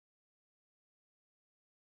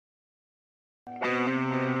I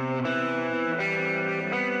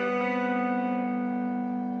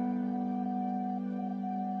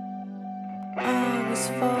was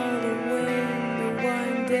following the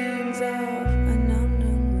windings of an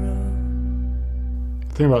unknown road.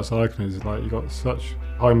 The thing about cycling is like you got such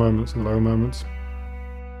high moments and low moments.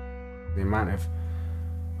 The amount of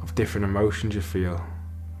different emotions you feel,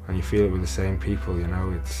 and you feel it with the same people, you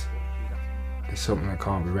know, it's something that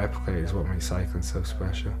can't be replicated. Is what makes cycling so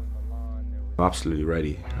special. I'm absolutely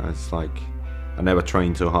ready. It's like I never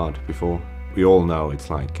trained so hard before. We all know it's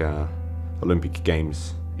like Olympic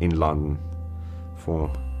Games in London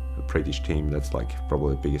for a British team. That's like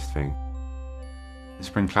probably the biggest thing. The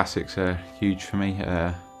Spring Classics are huge for me.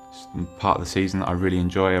 It's part of the season that I really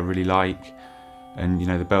enjoy, I really like. And you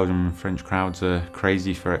know, the Belgian and French crowds are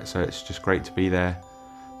crazy for it, so it's just great to be there.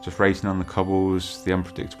 Just racing on the cobbles, the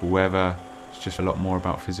unpredictable weather. It's just a lot more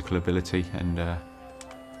about physical ability, and yeah,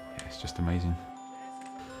 it's just amazing.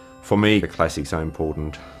 For me, the classics are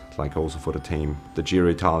important, like also for the team. The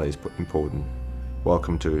Giro d'Italia is important.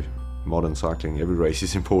 Welcome to modern cycling. Every race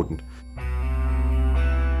is important.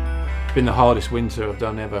 It's been the hardest winter I've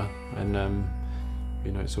done ever, and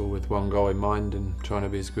you know, it's all with one goal in mind and trying to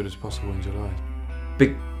be as good as possible in July.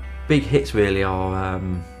 Big hits really are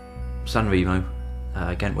San Remo,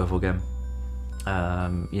 Ghent-Wevelgem,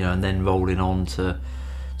 you know, and then rolling on to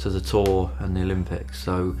the Tour and the Olympics.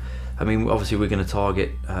 So, I mean, obviously we're going to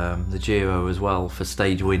target the Giro as well for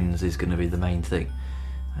stage wins is going to be the main thing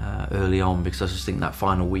early on, because I just think that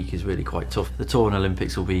final week is really quite tough. The Tour and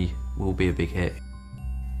Olympics will be a big hit.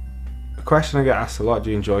 A question I get asked a lot: do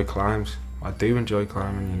you enjoy climbs? I do enjoy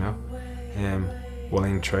climbing, you know. Well,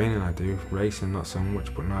 in training I do, racing not so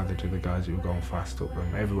much, but neither do the guys who are going fast up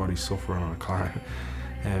them. Everybody's suffering on a climb.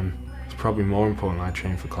 It's probably more important I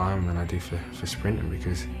train for climbing than I do for sprinting,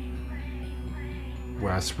 because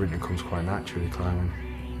whereas sprinting comes quite naturally, climbing,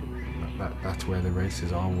 that's where the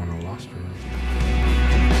races are won or lost, really.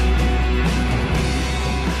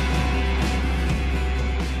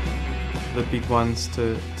 The big ones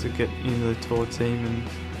to get into the Tour team and,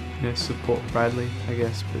 you know, support Bradley, I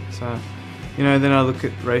guess. But you know, then I look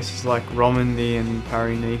at races like Romandy and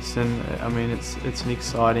Paris-Nice, and I mean, it's an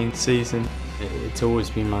exciting season. It's always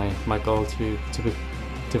been my goal to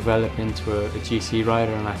develop into a GC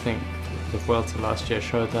rider, and I think the Vuelta last year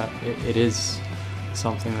showed that it is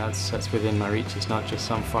something that's within my reach. It's not just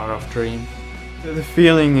some far off dream. The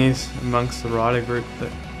feeling is amongst the rider group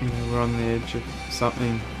that, you know, we're on the edge of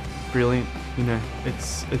something brilliant. You know,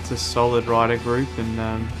 it's a solid rider group,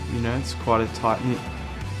 and you know, it's quite a tight-knit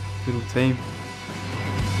little team.